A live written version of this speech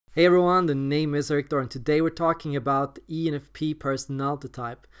Hey everyone, the name is Erik, and today we're talking about the ENFP personality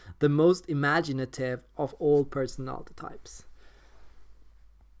type, the most imaginative of all personality types.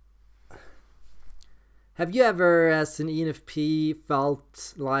 Have you ever, as an ENFP,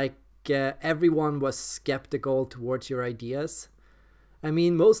 felt like everyone was skeptical towards your ideas? I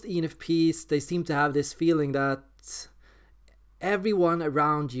mean, most ENFPs, they seem to have this feeling that everyone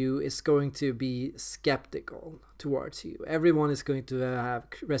around you is going to be skeptical towards you. Everyone is going to have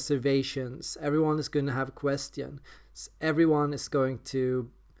reservations. Everyone is going to have questions. Everyone is going to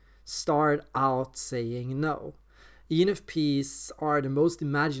start out saying no. ENFPs are the most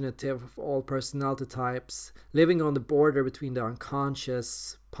imaginative of all personality types, living on the border between the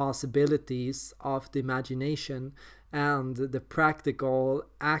unconscious possibilities of the imagination and the practical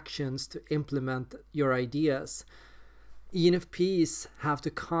actions to implement your ideas. ENFPs have to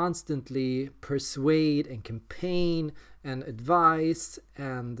constantly persuade and campaign and advise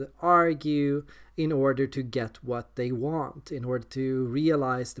and argue in order to get what they want, in order to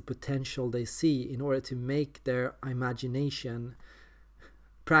realize the potential they see, in order to make their imagination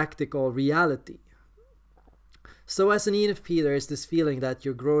practical reality. So as an ENFP, there is this feeling that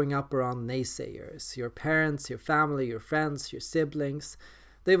you're growing up around naysayers, your parents, your family, your friends, your siblings.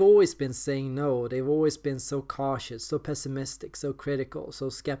 They've always been saying no. They've always been so cautious, so pessimistic, so critical, so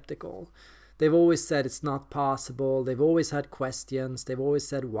skeptical. They've always said it's not possible. They've always had questions. They've always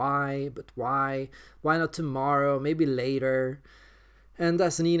said why, but why? Why not tomorrow? Maybe later. And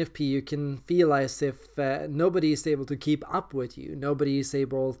as an ENFP, you can feel as if nobody is able to keep up with you. Nobody is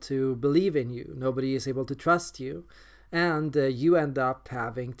able to believe in you. Nobody is able to trust you. And you end up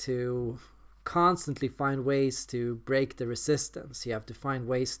having to constantly find ways to break the resistance. You have to find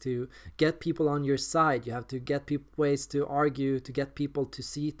ways to get people on your side. You have to get ways to argue, to get people to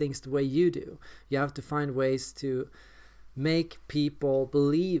see things the way you do. You have to find ways to make people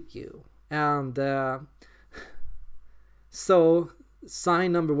believe you. And so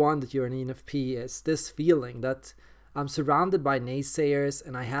sign number one that you're an ENFP is this feeling that I'm surrounded by naysayers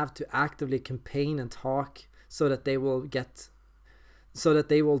and I have to actively campaign and talk so that they will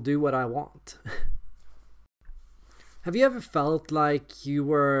do what I want. Have you ever felt like you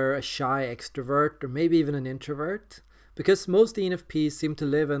were a shy extrovert or maybe even an introvert? Because most ENFPs seem to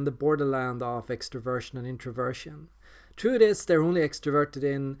live in the borderland of extroversion and introversion. Truth is, they're only extroverted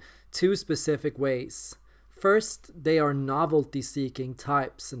in two specific ways. First, they are novelty-seeking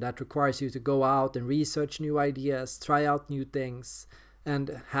types, and that requires you to go out and research new ideas, try out new things,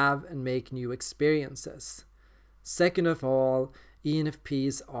 and have and make new experiences. Second of all,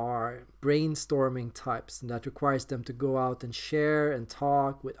 ENFPs are brainstorming types, and that requires them to go out and share and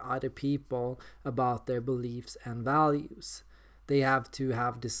talk with other people about their beliefs and values. They have to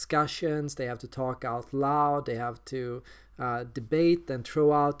have discussions, they have to talk out loud, they have to debate and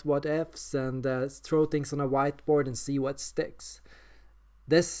throw out what ifs and throw things on a whiteboard and see what sticks.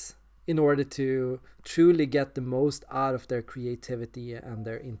 This in order to truly get the most out of their creativity and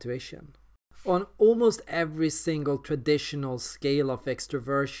their intuition. On almost every single traditional scale of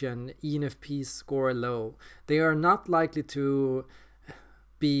extroversion, ENFPs score low. They are not likely to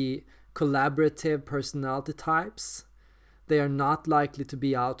be collaborative personality types. They are not likely to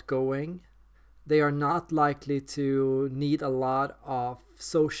be outgoing. They are not likely to need a lot of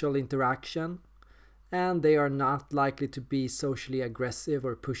social interaction. And they are not likely to be socially aggressive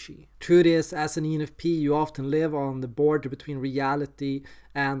or pushy. Truth is, as an ENFP, you often live on the border between reality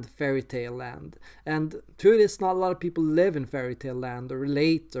and fairy tale land. And truth is, not a lot of people live in fairy tale land or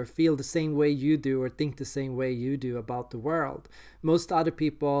relate or feel the same way you do or think the same way you do about the world. Most other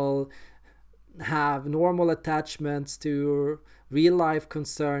people have normal attachments to real life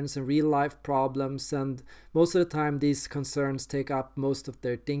concerns and real life problems, and most of the time these concerns take up most of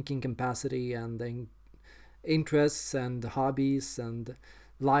their thinking capacity and interests and hobbies and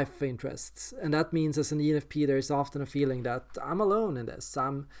life interests. And that means as an ENFP there's often a feeling that I'm alone in this.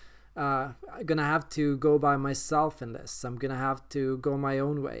 I'm gonna have to go by myself in this. I'm gonna have to go my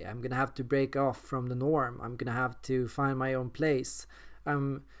own way. I'm gonna have to break off from the norm. I'm gonna have to find my own place.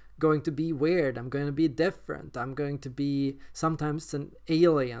 I'm going to be weird. I'm going to be different. I'm going to be sometimes an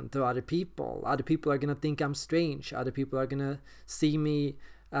alien to other people. Other people are going to think I'm strange. Other people are going to see me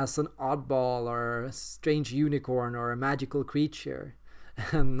as an oddball or a strange unicorn or a magical creature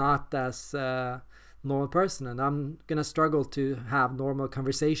and not as a normal person. And I'm going to struggle to have normal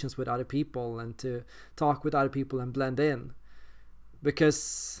conversations with other people and to talk with other people and blend in,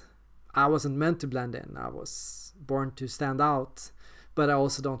 because I wasn't meant to blend in. I was born to stand out, but I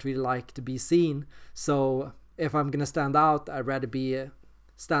also don't really like to be seen. So if I'm going to stand out, I'd rather be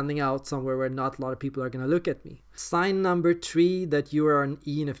standing out somewhere where not a lot of people are going to look at me. Sign number 3, that you are an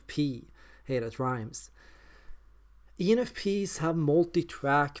ENFP. Hey, that rhymes. ENFPs have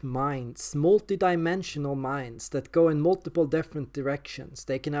multi-track minds, multi-dimensional minds that go in multiple different directions.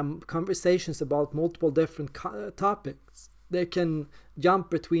 They can have conversations about multiple different topics. They can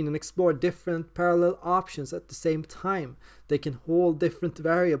jump between and explore different parallel options at the same time. They can hold different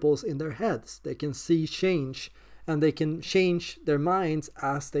variables in their heads. They can see change, and they can change their minds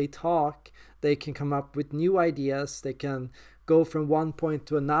as they talk. They can come up with new ideas. They can go from one point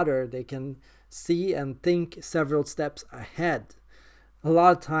to another. They can see and think several steps ahead. A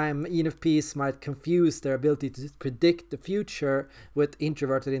lot of time ENFPs might confuse their ability to predict the future with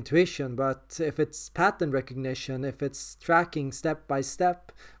introverted intuition, but if it's pattern recognition, if it's tracking step by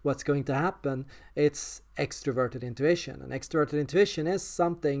step what's going to happen, it's extroverted intuition. And extroverted intuition is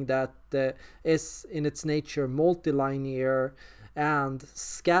something that is in its nature multilinear and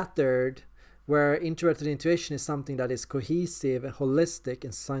scattered, where introverted intuition is something that is cohesive, holistic,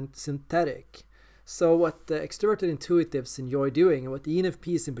 and synthetic. So what the extroverted intuitives enjoy doing, and what the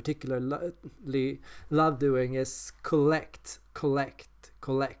ENFPs in particular love doing, is collect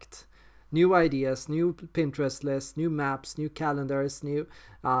new ideas, new Pinterest lists, new maps, new calendars, new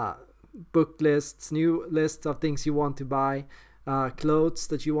book lists, new lists of things you want to buy, clothes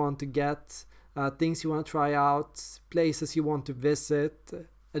that you want to get, things you want to try out, places you want to visit,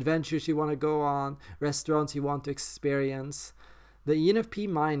 adventures you want to go on, restaurants you want to experience. The ENFP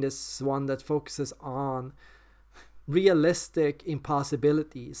mind is one that focuses on realistic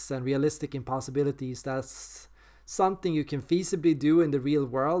impossibilities, and realistic impossibilities, that's something you can feasibly do in the real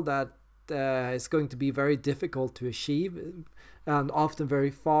world that is going to be very difficult to achieve and often very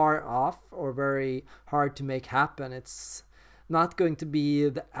far off or very hard to make happen. It's not going to be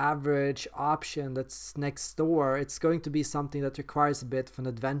the average option that's next door. It's going to be something that requires a bit of an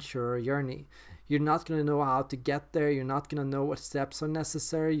adventure or a journey. You're not going to know how to get there. You're not going to know what steps are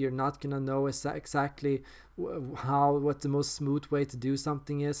necessary. You're not going to know exactly what the most smooth way to do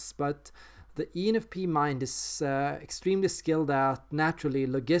something is. But the ENFP mind is extremely skilled at naturally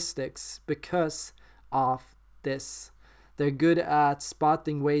logistics because of this. They're good at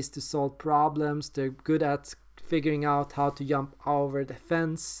spotting ways to solve problems. They're good at figuring out how to jump over the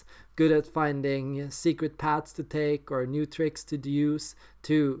fence, good at finding secret paths to take or new tricks to use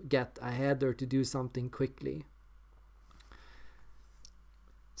to get ahead or to do something quickly.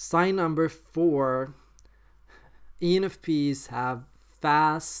 Sign number 4, ENFPs have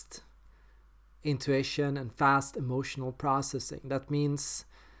fast intuition and fast emotional processing. That means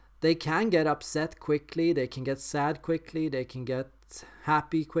they can get upset quickly, they can get sad quickly, they can get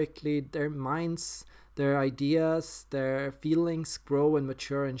happy quickly. Their minds, their ideas, their feelings grow and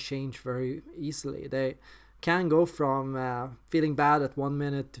mature and change very easily. They can go from feeling bad at one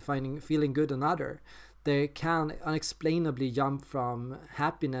minute to feeling good another. They can unexplainably jump from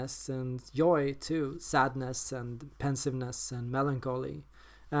happiness and joy to sadness and pensiveness and melancholy.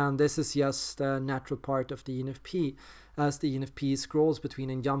 And this is just a natural part of the ENFP, as the ENFP scrolls between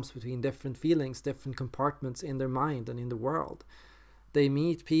and jumps between different feelings, different compartments in their mind and in the world. They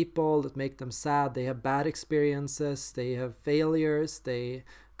meet people that make them sad, they have bad experiences, they have failures, they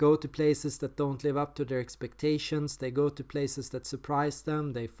go to places that don't live up to their expectations, they go to places that surprise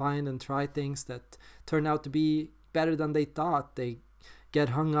them, they find and try things that turn out to be better than they thought, they get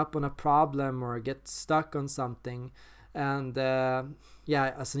hung up on a problem or get stuck on something. And as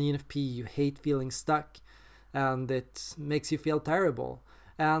an ENFP, you hate feeling stuck and it makes you feel terrible.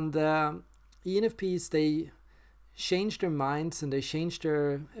 And ENFPs, they change their minds and they change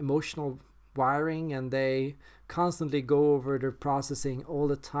their emotional wiring, and they constantly go over their processing all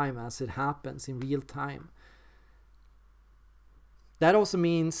the time as it happens in real time. That also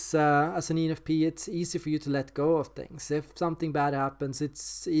means as an ENFP, it's easy for you to let go of things. If something bad happens,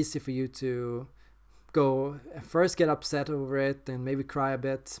 it's easy for you to go first get upset over it and maybe cry a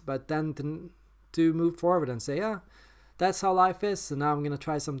bit, but then to move forward and say, yeah, that's how life is, and now I'm going to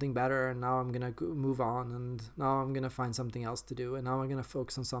try something better, and now I'm going to move on, and now I'm going to find something else to do, and now I'm going to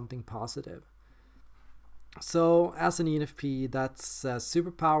focus on something positive. So as an ENFP, that's a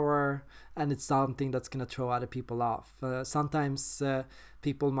superpower, and it's something that's going to throw other people off. Sometimes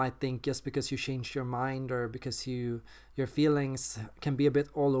people might think just because you changed your mind or because your feelings can be a bit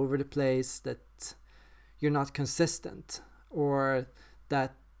all over the place that you're not consistent, or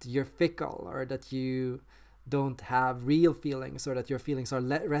that you're fickle, or that you don't have real feelings, or that your feelings are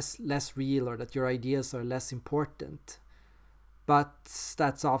less real, or that your ideas are less important. But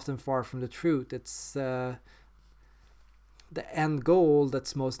that's often far from the truth. It's the end goal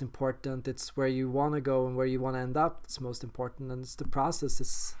that's most important. It's where you want to go and where you want to end up that's most important, and it's the process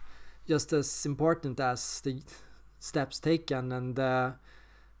is just as important as the steps taken. And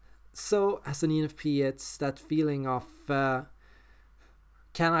so as an ENFP, it's that feeling of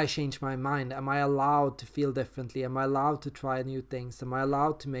can I change my mind? Am I allowed to feel differently? Am I allowed to try new things? Am I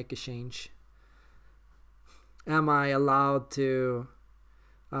allowed to make a change? Am I allowed to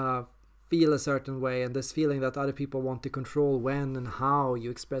feel a certain way? And this feeling that other people want to control when and how you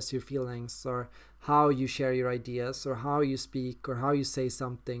express your feelings, or how you share your ideas, or how you speak, or how you say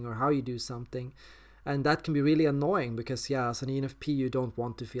something, or how you do something. And that can be really annoying because, yeah, as an ENFP, you don't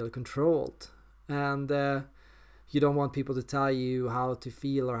want to feel controlled. And you don't want people to tell you how to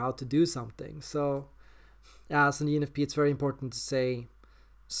feel or how to do something. So, yeah, as an ENFP, it's very important to say,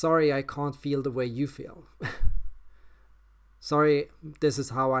 sorry, I can't feel the way you feel. Sorry, this is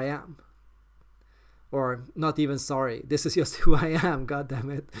how I am. Or not even sorry, this is just who I am, god damn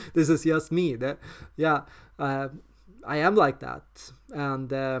it. This is just me. I am like that. And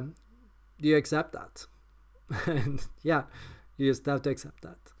do you accept that? And yeah, you just have to accept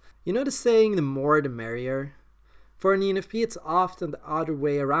that. You know the saying, the more the merrier? For an ENFP, it's often the other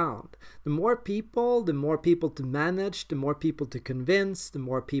way around. The more people to manage, the more people to convince, the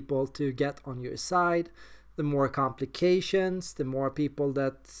more people to get on your side, the more complications, the more people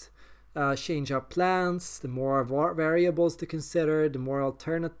that change our plans, the more variables to consider, the more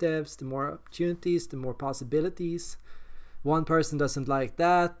alternatives, the more opportunities, the more possibilities. One person doesn't like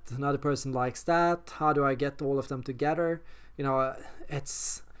that, another person likes that. How do I get all of them together? You know,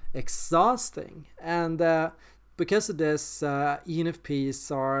 it's exhausting. And because of this,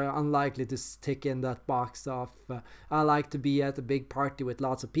 ENFPs are unlikely to tick in that box of I like to be at a big party with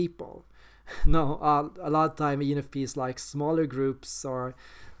lots of people. No, a lot of time ENFPs like smaller groups or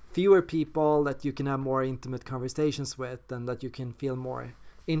fewer people that you can have more intimate conversations with and that you can feel more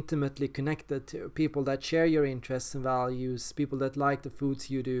intimately connected to. People that share your interests and values, people that like the foods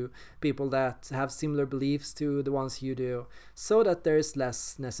you do, people that have similar beliefs to the ones you do, so that there is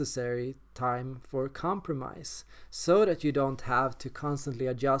less necessary time for compromise, so that you don't have to constantly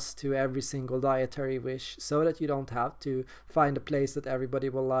adjust to every single dietary wish, so that you don't have to find a place that everybody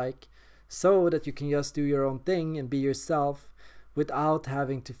will like, so that you can just do your own thing and be yourself without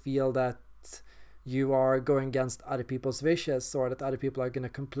having to feel that you are going against other people's wishes or that other people are going to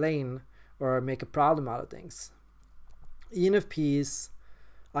complain or make a problem out of things. ENFPs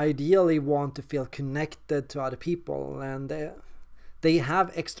ideally want to feel connected to other people, and they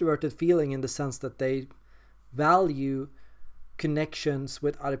have extroverted feeling in the sense that they value connections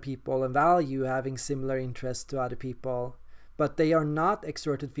with other people and value having similar interests to other people, but they are not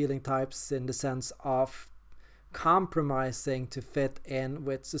extroverted feeling types in the sense of compromising to fit in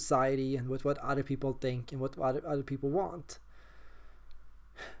with society and with what other people think and what other people want.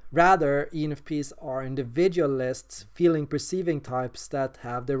 Rather, ENFPs are individualists, feeling perceiving types that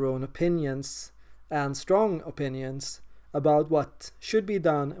have their own opinions and strong opinions about what should be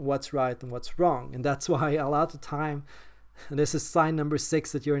done, what's right and what's wrong. And that's why a lot of time, and this is sign number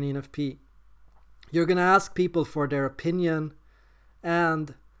 6 that you're an ENFP, you're going to ask people for their opinion,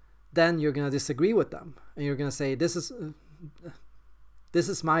 and then you're going to disagree with them. And you're going to say, this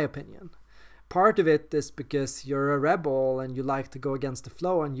is my opinion. Part of it is because you're a rebel and you like to go against the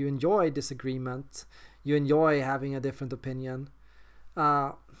flow and you enjoy disagreement. You enjoy having a different opinion.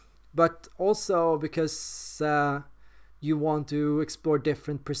 But also because you want to explore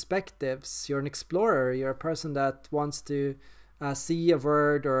different perspectives. You're an explorer. You're a person that wants to see a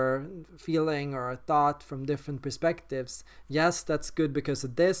word or feeling or a thought from different perspectives. Yes, that's good because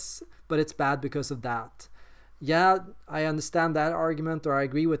of this, but it's bad because of that. Yeah, I understand that argument or I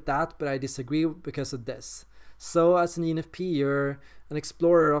agree with that, but I disagree because of this. So as an ENFP, you're an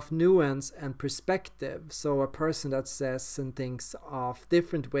explorer of nuance and perspective. So a person that says and thinks of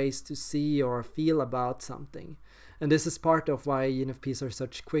different ways to see or feel about something. And this is part of why ENFPs are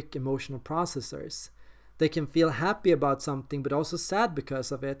such quick emotional processors. They can feel happy about something but also sad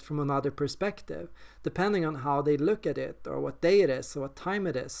because of it from another perspective, depending on how they look at it or what day it is or what time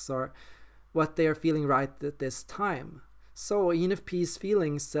it is or what they are feeling right at this time. So ENFP's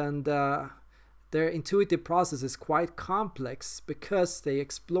feelings and their intuitive process is quite complex because they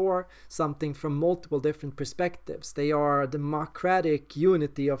explore something from multiple different perspectives. They are a democratic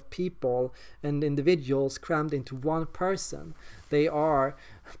unity of people and individuals crammed into one person. They are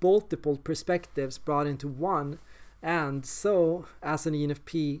multiple perspectives brought into one, and so as an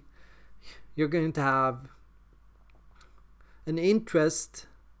ENFP, you're going to have an interest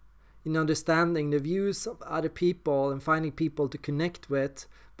in understanding the views of other people and finding people to connect with,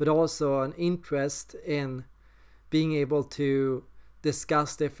 but also an interest in being able to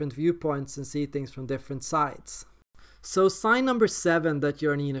discuss different viewpoints and see things from different sides. So sign number 7 that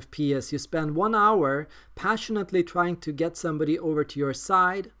you're an ENFP is you spend 1 hour passionately trying to get somebody over to your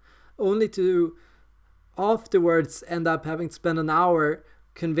side, only to afterwards end up having to spend an hour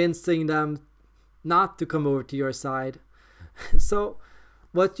convincing them not to come over to your side. So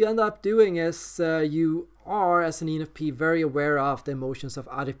what you end up doing is you are, as an ENFP, very aware of the emotions of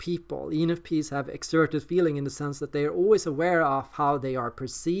other people. ENFPs have exerted feeling in the sense that they are always aware of how they are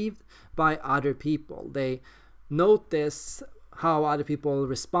perceived by other people. They notice how other people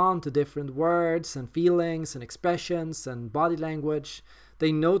respond to different words and feelings and expressions and body language.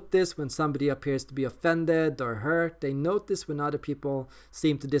 They notice when somebody appears to be offended or hurt. They notice when other people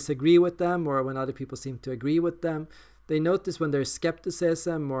seem to disagree with them or when other people seem to agree with them. They notice when there's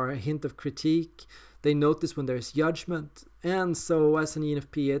skepticism or a hint of critique. They notice when there's judgment. And so as an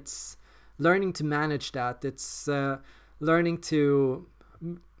ENFP, it's learning to manage that. It's learning to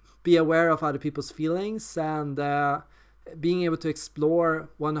be aware of other people's feelings and being able to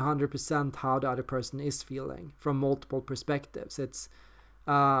explore 100% how the other person is feeling from multiple perspectives. It's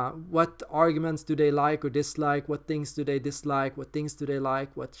what arguments do they like or dislike, what things do they dislike, what things do they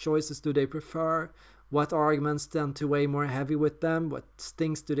like, what choices do they prefer, what arguments tend to weigh more heavy with them, what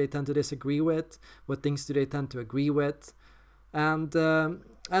things do they tend to disagree with, what things do they tend to agree with. And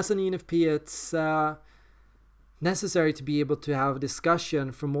as an ENFP, it's necessary to be able to have a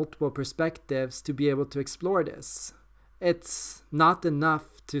discussion from multiple perspectives to be able to explore this. It's not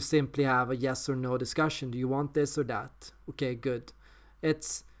enough to simply have a yes or no discussion. Do you want this or that? Okay, good.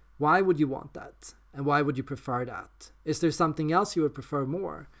 It's why would you want that? And why would you prefer that? Is there something else you would prefer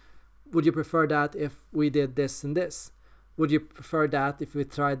more? Would you prefer that if we did this and this? Would you prefer that if we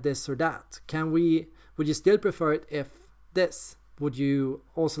tried this or that? Would you still prefer it if this? Would you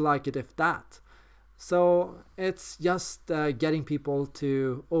also like it if that? So it's just getting people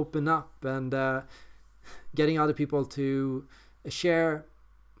to open up and getting other people to share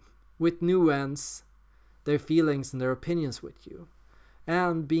with nuance their feelings and their opinions with you,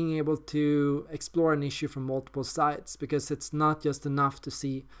 and being able to explore an issue from multiple sides, because it's not just enough to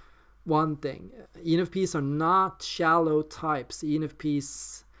see one thing. ENFPs are not shallow types.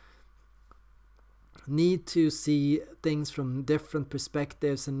 ENFPs need to see things from different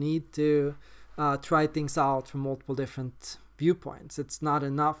perspectives and need to try things out from multiple different viewpoints. It's not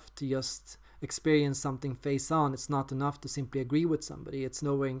enough to just experience something face on. It's not enough to simply agree with somebody. It's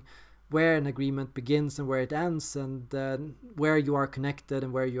knowing where an agreement begins and where it ends, and where you are connected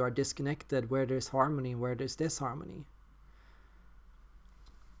and where you are disconnected, where there's harmony and where there's disharmony,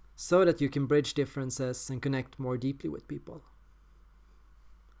 so that you can bridge differences and connect more deeply with people.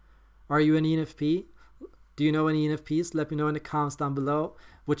 Are you an ENFP? Do you know any ENFPs? Let me know in the comments down below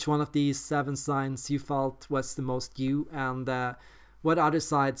which one of these 7 signs you felt was the most you, and what other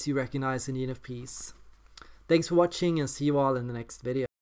sides you recognize in ENFPs. Thanks for watching, and see you all in the next video.